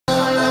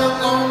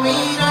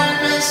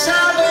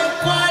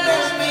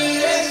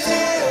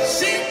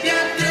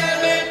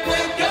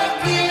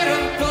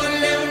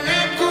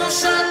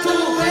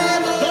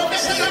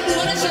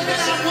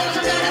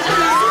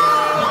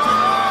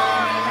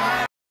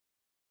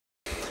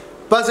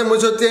Pasé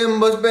mucho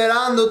tiempo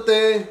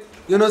esperándote.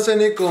 Yo no sé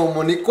ni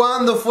cómo ni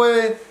cuándo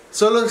fue.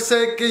 Solo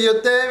sé que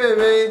yo te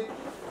bebé.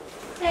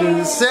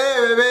 Sé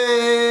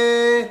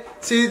bebé.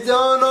 Si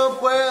yo no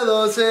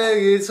puedo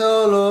seguir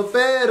solo,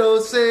 pero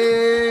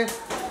sé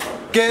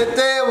que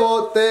te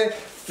boté.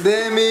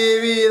 De mi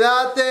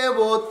vida te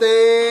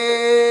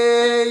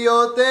boté.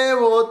 Yo te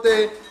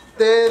boté.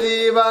 Te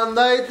di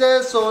banda y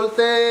te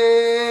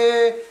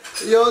solté.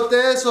 Yo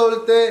te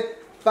solté.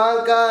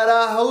 Pa'l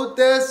carajo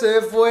usted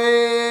se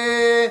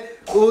fue.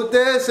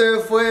 Usted se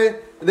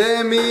fue.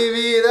 De mi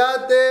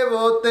vida te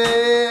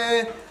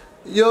boté.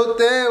 Yo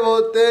te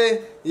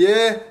boté.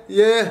 Yeah,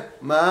 yeah,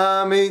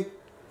 mami.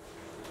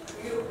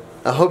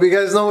 I hope you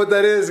guys know what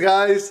that is,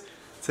 guys.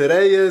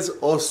 Today is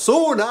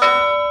Ozuna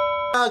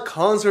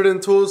concert in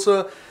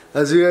Tulsa.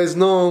 As you guys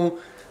know,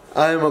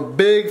 I am a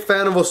big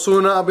fan of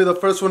Ozuna. I'll be the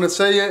first one to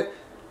say it.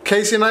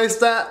 Casey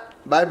Neistat,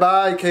 bye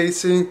bye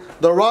Casey.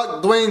 The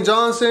Rock Dwayne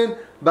Johnson,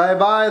 bye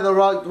bye The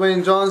Rock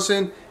Dwayne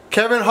Johnson.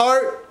 Kevin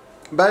Hart,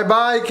 bye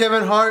bye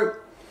Kevin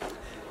Hart.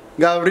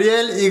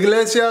 Gabriel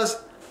Iglesias,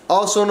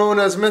 also known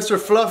as Mr.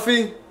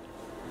 Fluffy.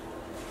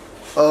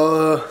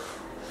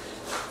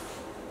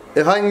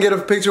 If I can get a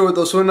picture with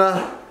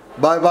Ozuna,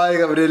 bye bye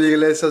Gabriel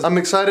Iglesias. I'm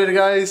excited,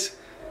 guys.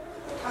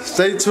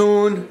 Stay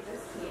tuned.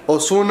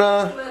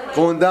 Ozuna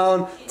going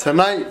down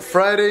tonight,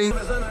 Friday.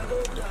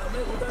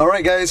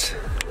 Alright, guys.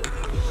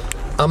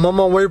 I'm on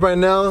my way right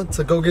now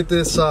to go get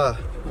this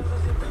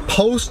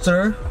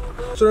poster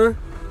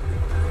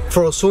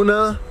for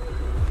Ozuna.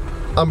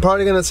 I'm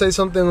probably gonna say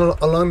something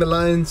along the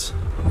lines,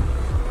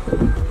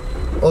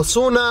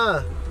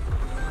 Ozuna.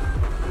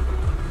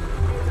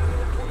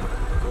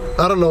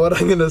 I don't know what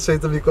I'm gonna say,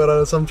 to be quite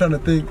honest. I'm trying to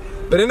think.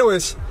 But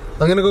anyways,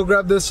 I'm gonna go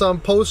grab this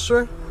poster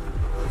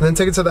and then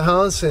take it to the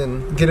house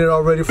and get it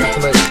all ready for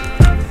tonight.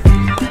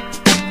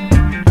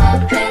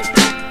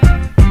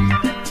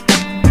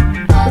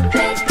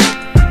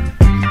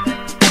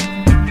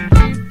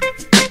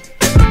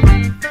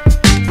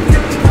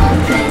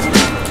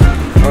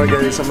 Alright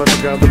guys, I'm about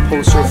to grab the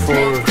poster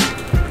for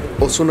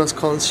Ozuna's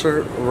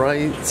concert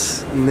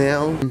right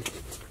now.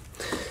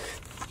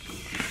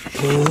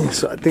 Okay,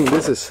 so I think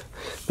this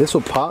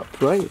will pop,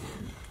 right?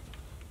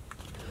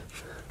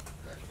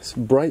 It's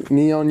bright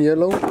neon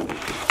yellow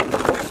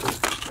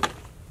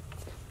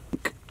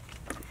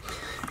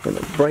and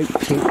a bright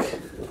pink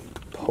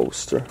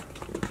poster.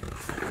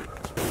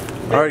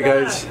 Alright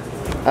guys,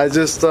 I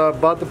just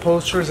bought the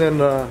posters and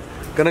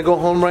gonna go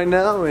home right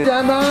now. And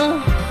Adriana!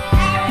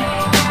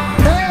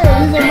 Hey,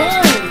 these are mine!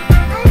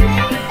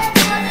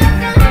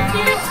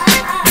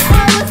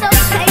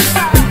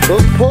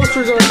 Those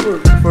posters are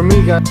for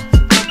me, guys.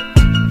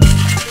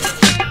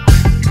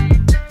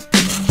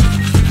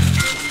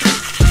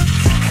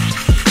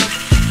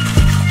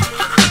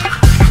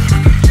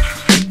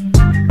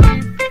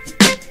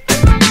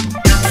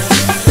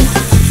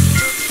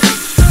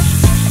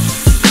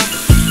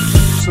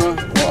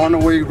 On the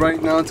way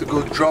right now to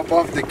go drop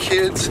off the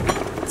kids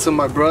to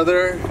my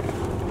brother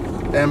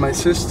and my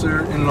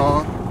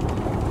sister-in-law,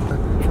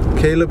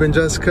 Caleb and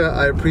Jessica.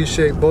 I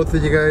appreciate both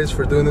of you guys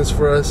for doing this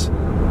for us.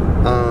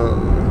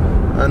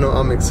 I know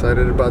I'm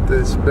excited about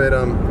this, but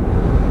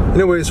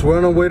anyways, we're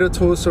on our way to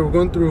Tulsa. We're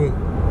going through,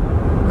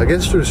 I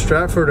guess through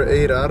Stratford or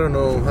Ada, I don't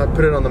know. I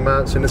put it on the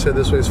maps and it said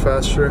this way is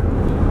faster.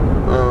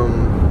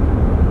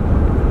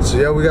 So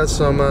yeah, we got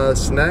some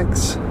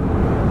snacks.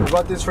 I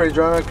bought this for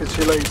Adriana because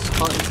she likes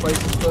hot and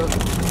spicy stuff.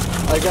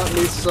 I got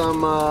me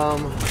some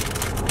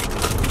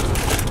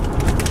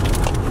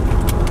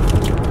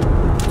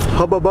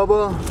Hubba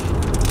Bubba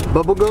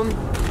bubblegum,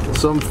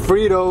 some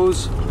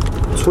Fritos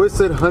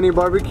Twisted Honey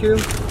Barbecue,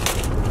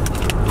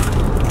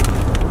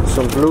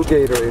 some Blue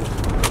Gatorade.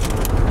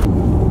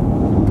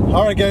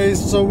 Alright guys,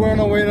 so we're on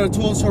our way to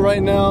Tulsa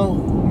right now.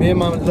 Me and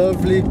my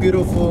lovely,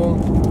 beautiful,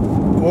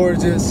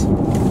 gorgeous,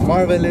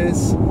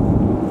 marvelous,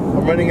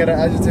 I'm running out of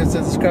adjectives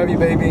to describe you,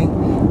 baby.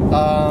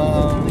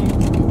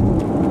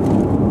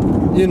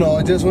 You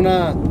know, just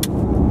una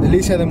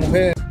delicia de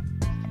mujer.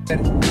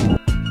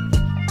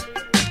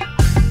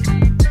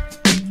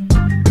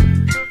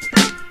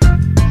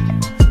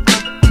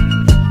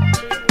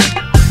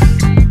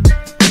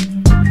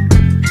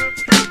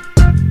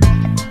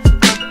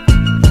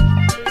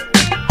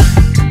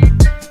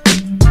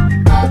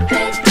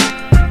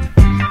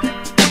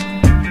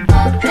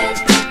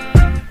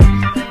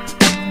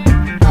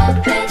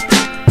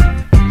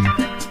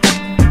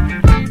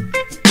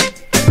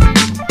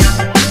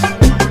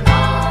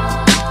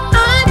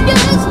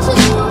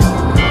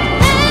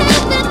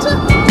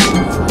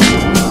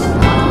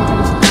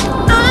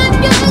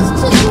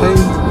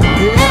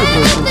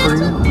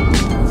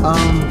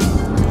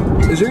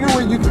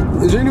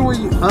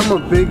 I'm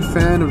a big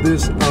fan of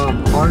this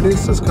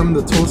artist that's coming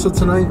to Tulsa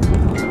tonight,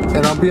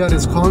 and I'll be at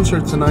his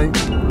concert tonight.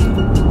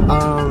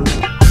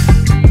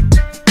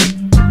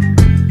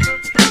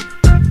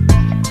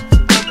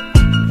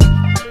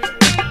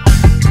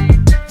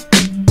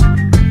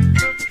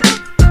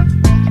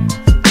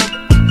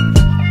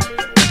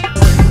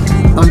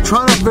 I'm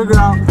trying to figure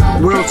out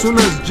where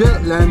Ozuna's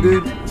jet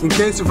landed. In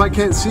case if I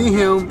can't see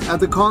him at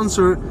the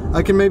concert,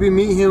 I can maybe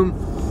meet him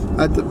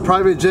at the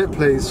private jet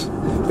place.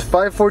 It's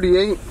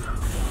 5:48.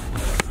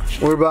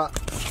 We're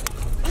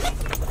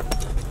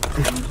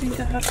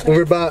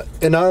about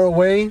an hour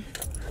away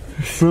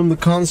from the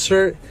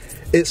concert.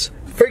 It's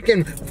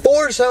freaking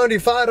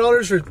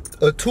 $475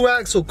 for a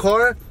 2-axle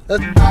car.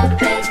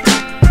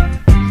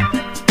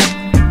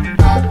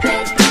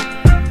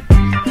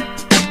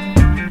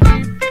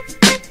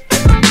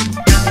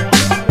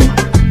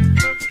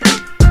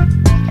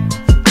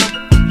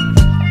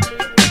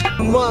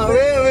 Vamos a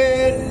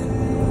beber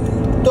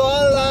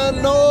toda la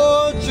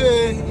noche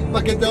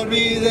pa' que te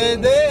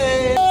olvides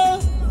de.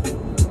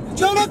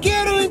 Yo no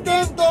quiero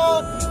intento,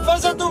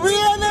 falsa tu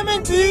vida de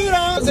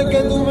mentira. Sé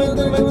que tu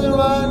mente me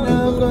urbana,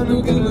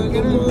 con que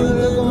no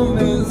puedo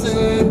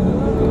convencer.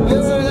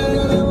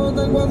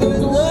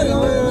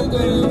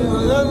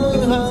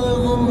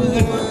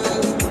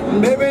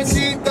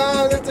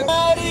 Bebecita, de este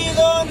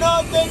marido no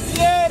te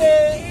quiere.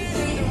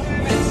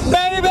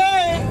 Baby,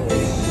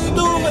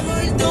 tú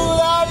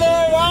dale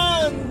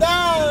banda.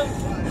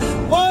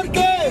 ¿Por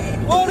qué?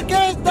 Porque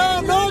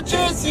esta noche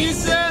sí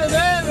se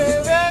debe,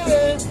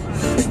 bebe.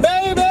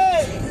 Baby,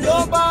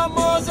 nos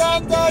vamos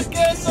hasta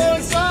que el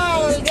sol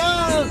salga.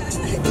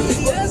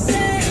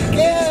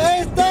 Que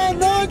esta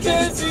noche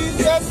sí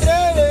se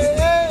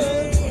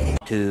atreve.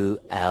 2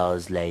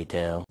 hours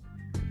later.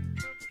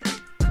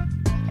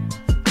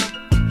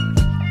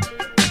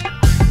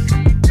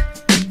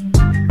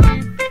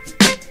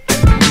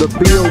 The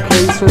BOK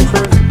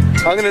Center.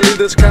 I'm gonna leave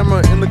this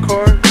camera in the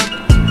car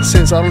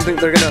since I don't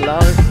think they're gonna allow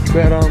it.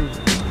 But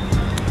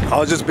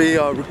I'll just be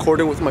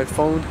recording with my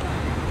phone.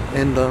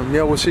 And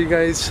yeah, we'll see you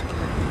guys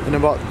in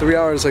about 3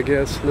 hours, I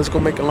guess. Let's go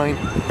make a line.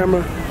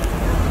 Camera.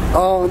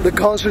 The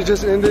concert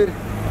just ended.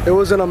 It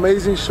was an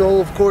amazing show.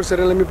 Of course, they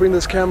didn't let me bring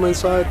this camera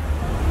inside.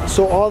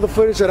 So all the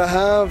footage that I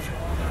have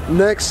in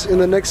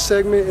the next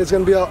segment is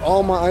gonna be on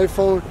all my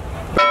iPhone.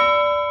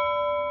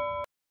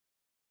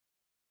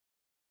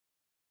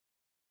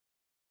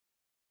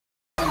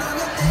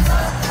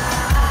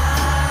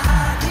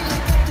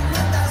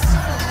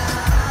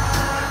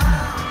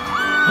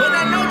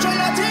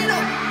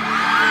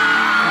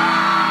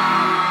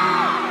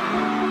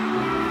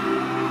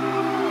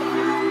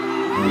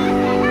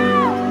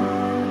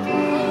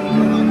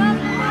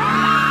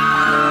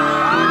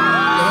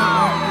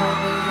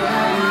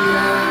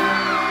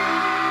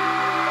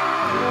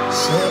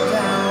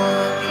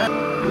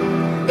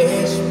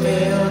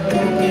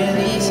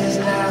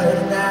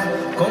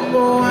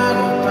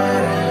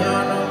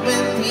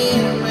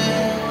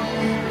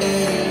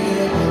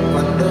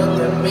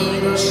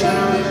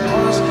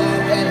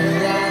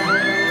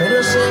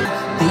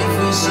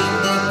 Difícil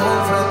de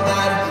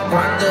confrontar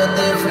cuando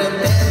de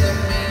frente de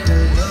mí.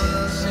 Yo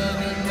no sé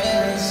ni qué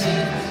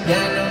decir,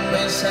 ya no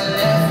me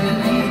sale a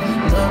finir,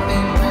 no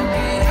tengo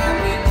que ir a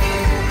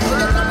vivir.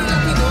 ¿Dónde está mi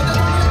latino? ¿Dónde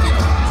está mi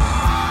latino?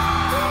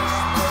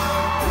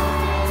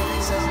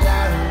 Esa es la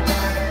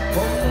verdad,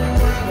 ¿cómo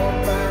hago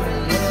para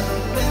yo no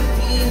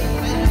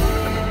mentirme?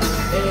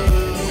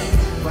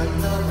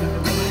 Cuando te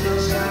miro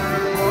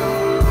salgo,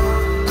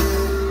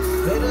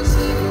 pero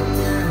si no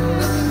me hago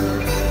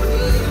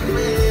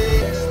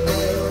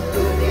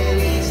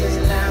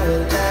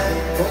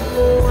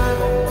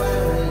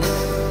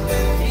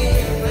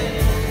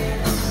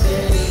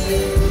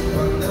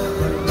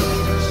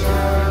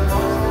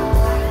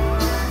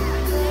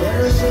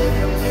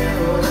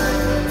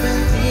daño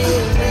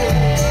mentirme.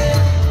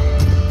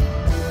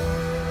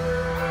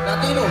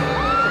 Latino,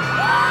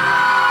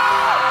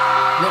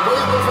 les voy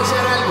a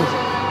confesar algo.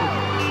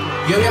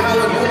 Yo he viajado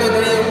al mundo, he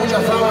tenido mucha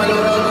fama, he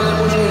logrado tener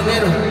mucho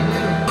dinero.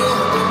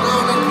 No,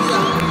 mentira.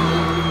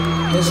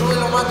 Jesús es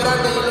lo más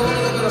grande y es lo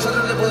único que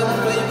nosotros le podemos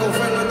pedir con fe.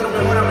 Es nuestro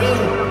mejor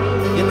amigo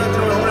y es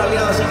nuestro mejor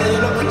aliado. Así que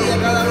Dios los bendiga a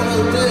cada uno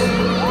de ustedes.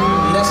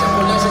 Y gracias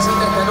por darse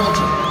cita esta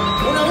noche.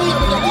 Una bulla,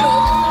 mi latino.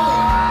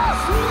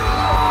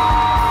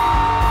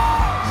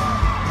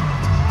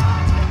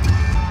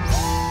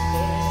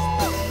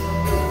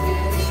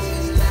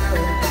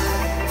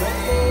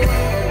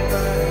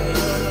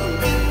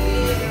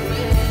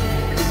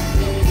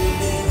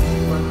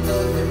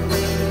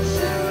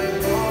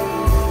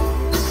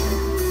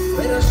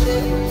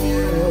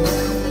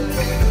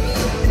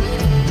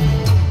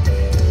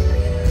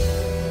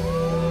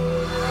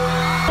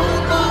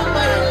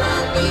 Para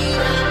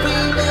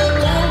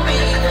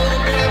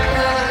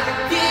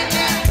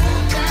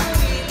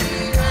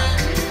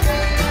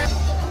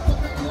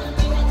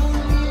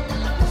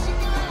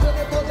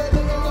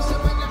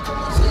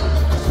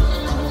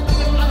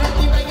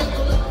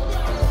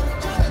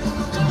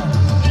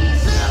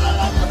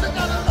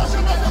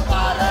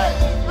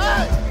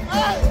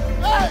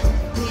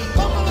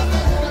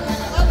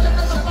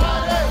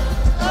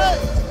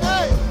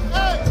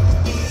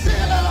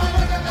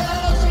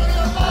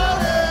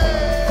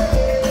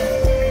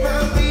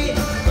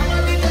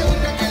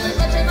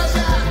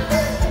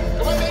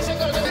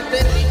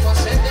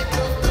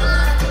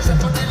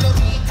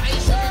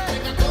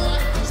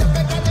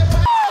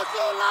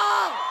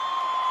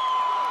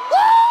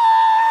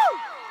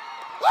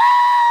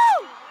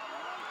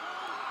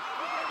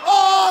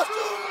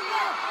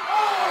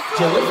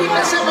Llegó el fin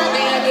de semana y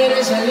ya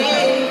quiere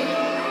salir.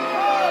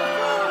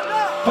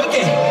 ¿Por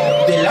qué?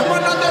 De la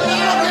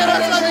monotonía quiero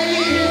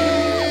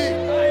salir.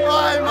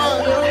 Ay, man,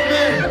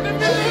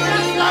 me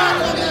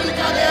saco de mi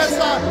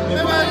cabeza, me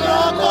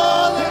loco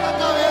de la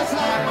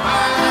cabeza.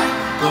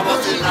 Como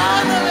si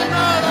nada de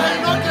nada y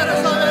no quieres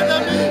saber de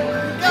mí,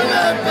 que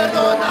me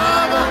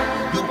perdonaba.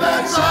 Yo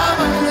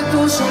pensaba que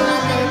tú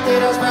solamente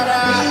eras para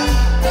mí.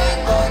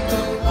 Tengo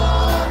tu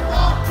voz,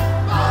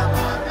 más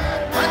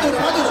duro,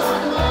 más duro.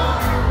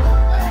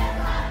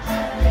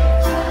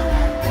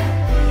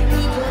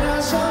 Mi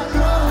corazón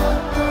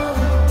roto,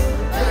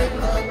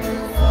 tengo tu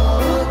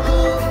foto,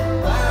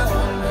 para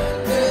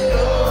volverte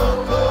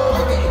loco.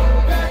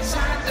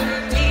 Pensando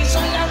en ti,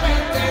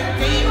 solamente en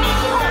ti, mi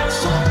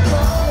corazón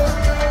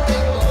roto.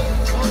 Tengo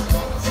tu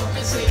foto,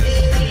 me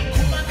seguiré y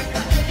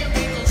humanidad que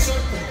me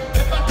consuelo.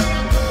 Me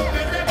patean todo,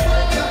 me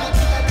recuerdo.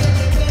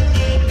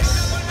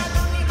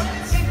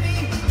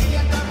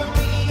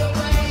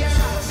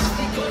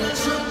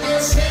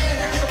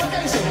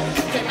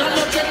 Que no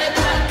lo tiene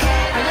plan,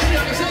 hay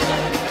lo que sea,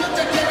 yo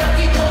te quiero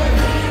aquí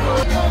conmigo.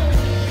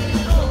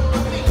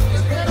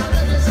 Espera,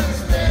 me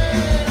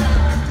desespera,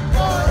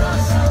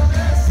 corazón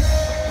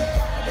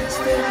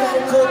desea estar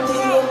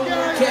contigo,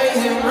 que hay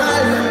de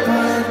malo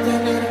para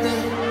tenerte.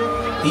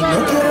 Y no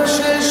quiero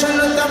ser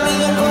solo tu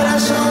amigo,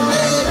 corazón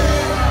de...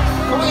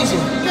 ¿Cómo dice?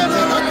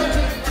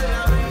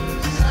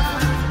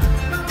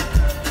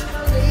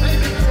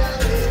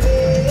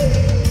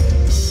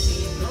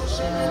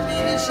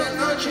 Esa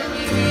noche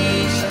mi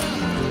visa,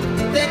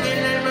 tengo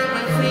el alma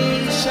me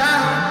frisa,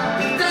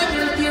 tengo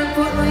el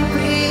tiempo, no hay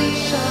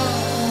prisa.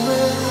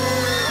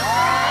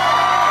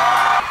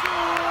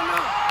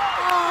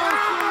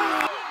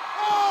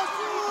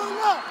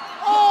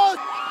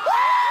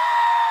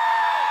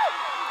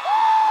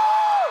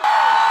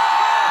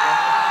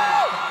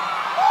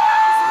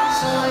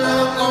 Solo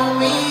con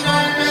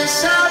mirarme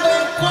sabe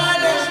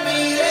cuál es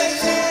mi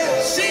deseo.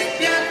 Si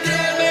te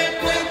atreves,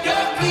 pues yo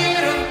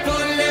quiero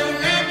ponle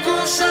una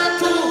excusa a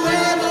tu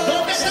dedo.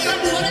 ¿Dónde se la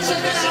mujer se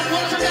te la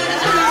muerte?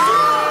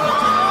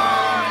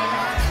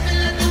 En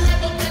la nube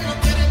porque no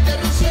quiere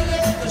interrupciones.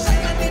 Yo sé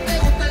que a ti te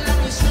gustan las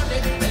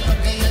misiones. De lo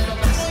que yo no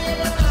paso y en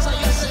la casa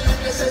yo sé lo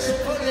que se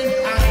supone.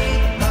 Ahí,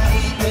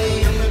 baby,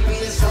 me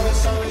pides suave,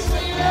 suave,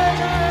 suave.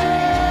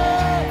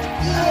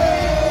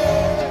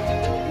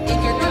 Y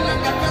que no le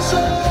haga caso.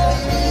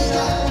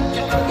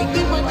 Que no te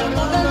quemo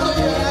enamorando.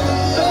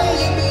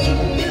 Baby,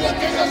 dile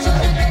que yo soy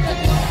el que te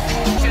quiero.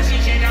 Que si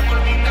llega por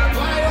mi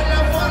tatuaje la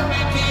forma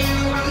que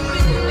yo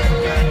dile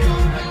que tú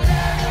me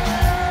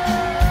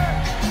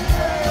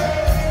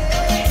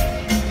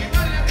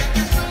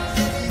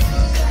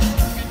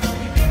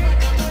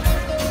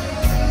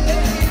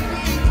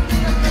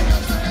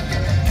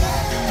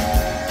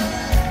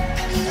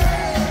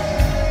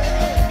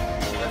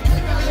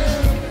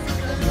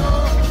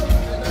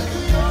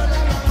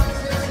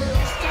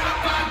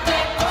escápate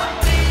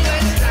contigo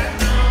esta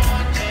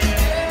noche.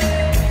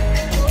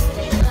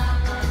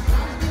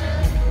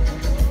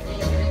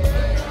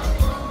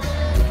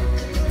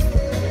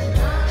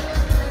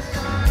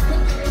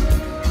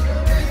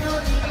 No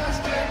digas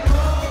que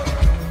no,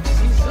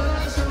 si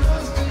solo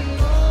somos tú y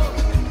yo.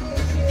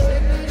 Se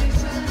me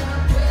eriza la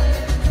piel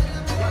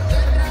cuando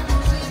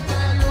entramos en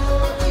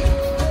calor.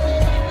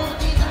 No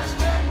digas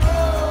que no.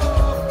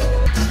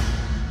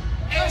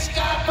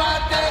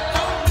 Escápate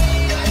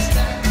conmigo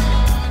esta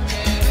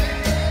noche,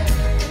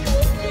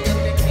 que yo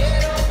te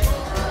quiero.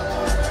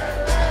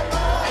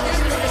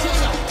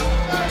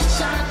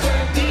 Pensando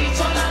en ti,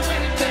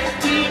 solamente en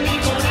ti, mi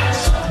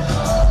corazón.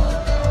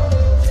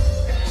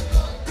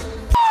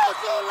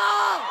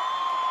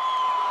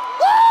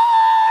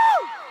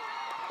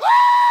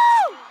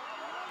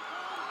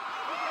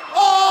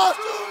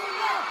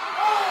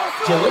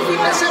 Llegó el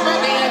fin de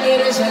semana y ya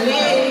quiere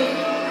salir.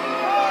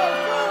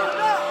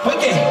 ¿Por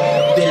qué?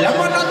 De la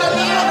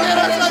monotonía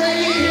quiero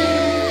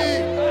salir.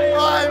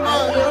 ay,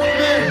 man,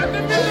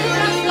 me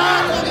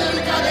saco de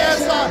mi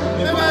cabeza,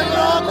 me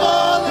loco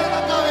de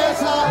la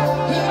cabeza.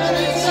 Y me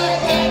dice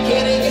que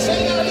quiere que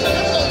siga la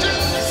noche.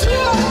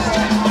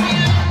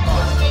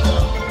 Conmigo,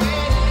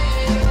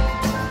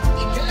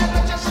 y que la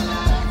noche se la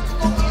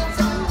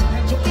comienza.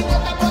 Yo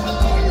pinta cuando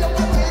él lo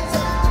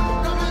comienza.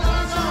 No me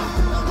regresa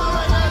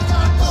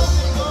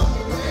conmigo,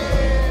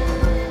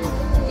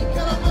 y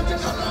que la noche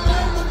se la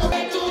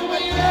comienza. Tú me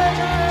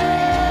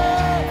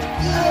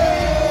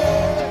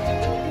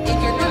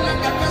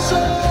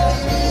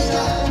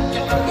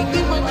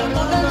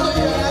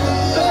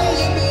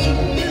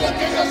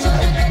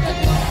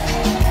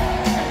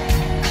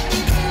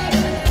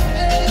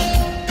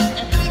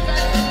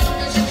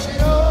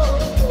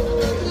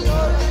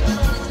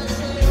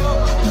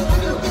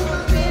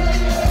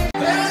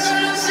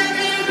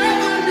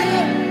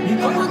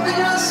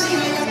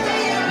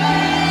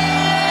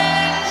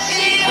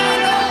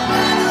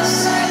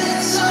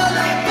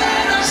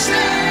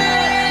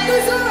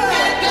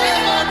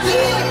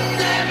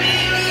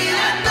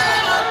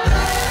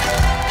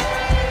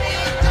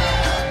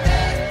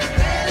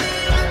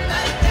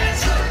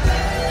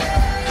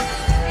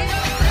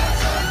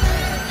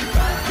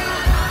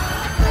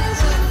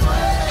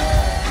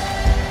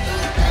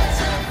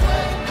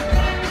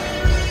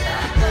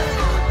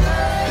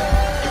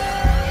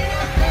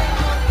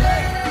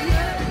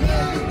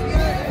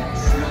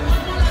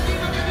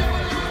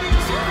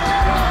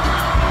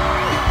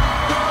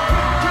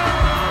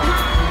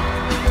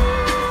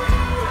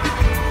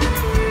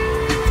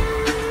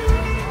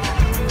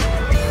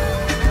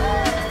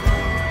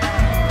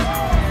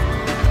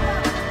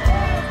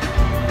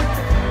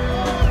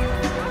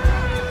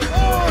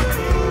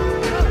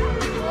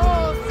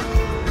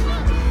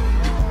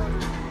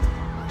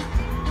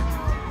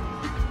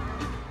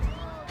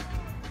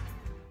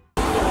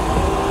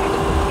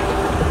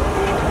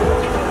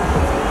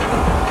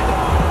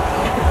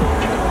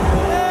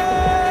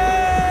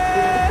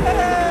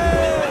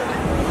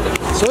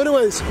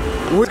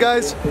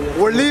Guys,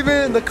 we're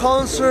leaving the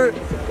concert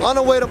on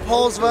our way to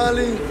Paul's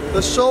Valley.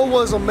 The show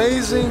was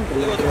amazing.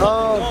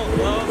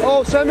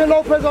 Oh, Samuel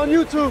Lopez on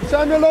YouTube.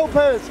 Samuel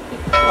Lopez.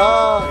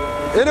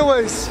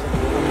 Anyways,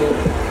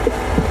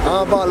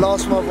 I about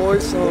lost my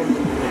voice.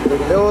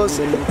 It was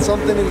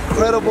something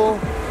incredible.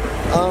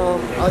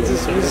 We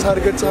just had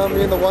a good time,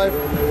 me and the wife.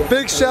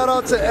 Big shout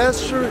out to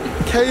Esther,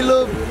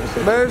 Caleb,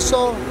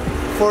 Marisol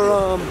for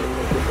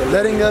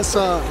letting us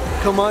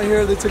come out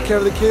here. They took care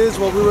of the kids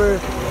while we were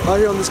out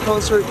here on this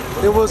concert.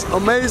 It was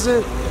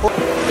amazing.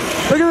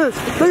 Look at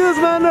this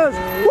madness.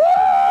 Woo!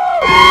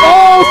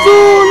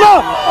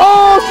 Ozuna!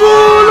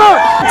 Ozuna!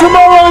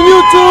 Tomorrow on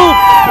YouTube,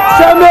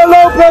 Samuel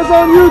Lopez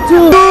on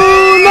YouTube.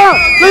 Ozuna!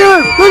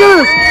 Look at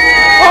this!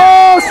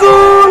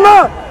 Ozuna!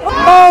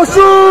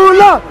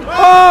 Ozuna!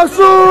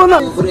 Ozuna!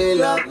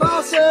 La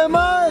pasé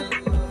mal,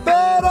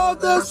 pero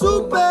te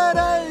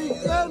superé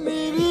y en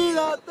mi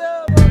vida te...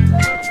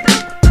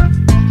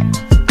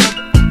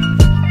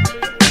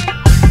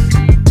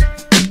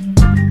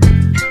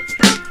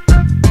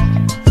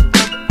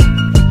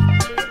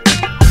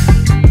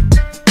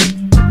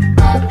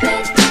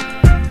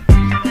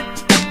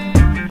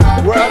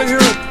 We're out of here.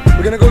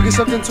 We're gonna go get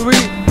something to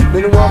eat.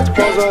 Then we're off to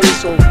Paul's Valley.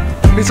 So,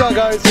 peace out,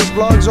 guys. This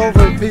vlog's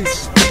over.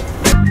 Peace.